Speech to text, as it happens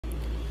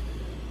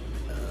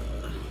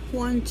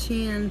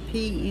1:10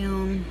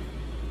 p.m.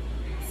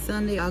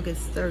 Sunday,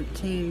 August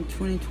 13,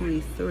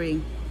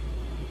 2023.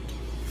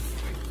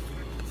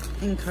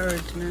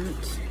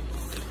 Encouragement.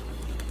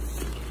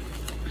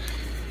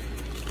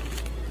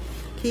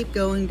 Keep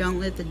going. Don't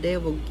let the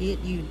devil get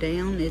you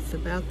down. It's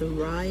about the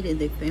ride and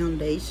the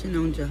foundation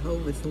on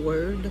Jehovah's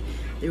word.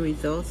 The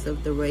results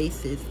of the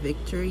race is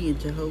victory in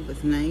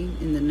Jehovah's name,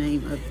 in the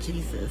name of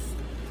Jesus.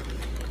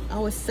 I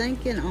was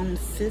thinking on the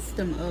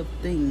system of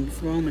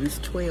things, Romans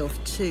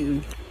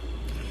 12:2,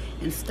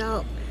 and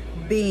stop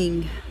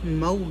being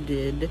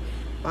molded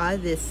by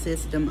this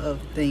system of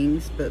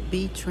things, but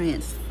be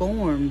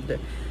transformed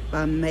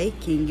by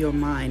making your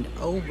mind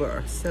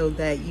over, so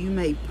that you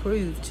may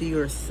prove to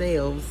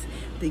yourselves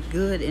the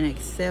good and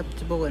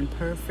acceptable and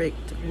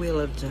perfect will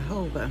of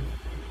Jehovah.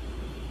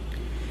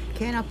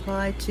 Can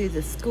apply to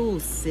the school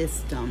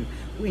system.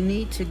 We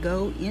need to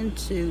go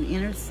into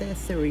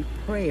intercessory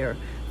prayer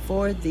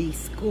for the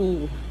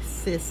school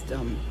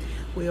system.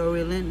 We are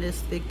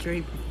Relentless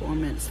Victory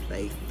Performance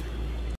Faith.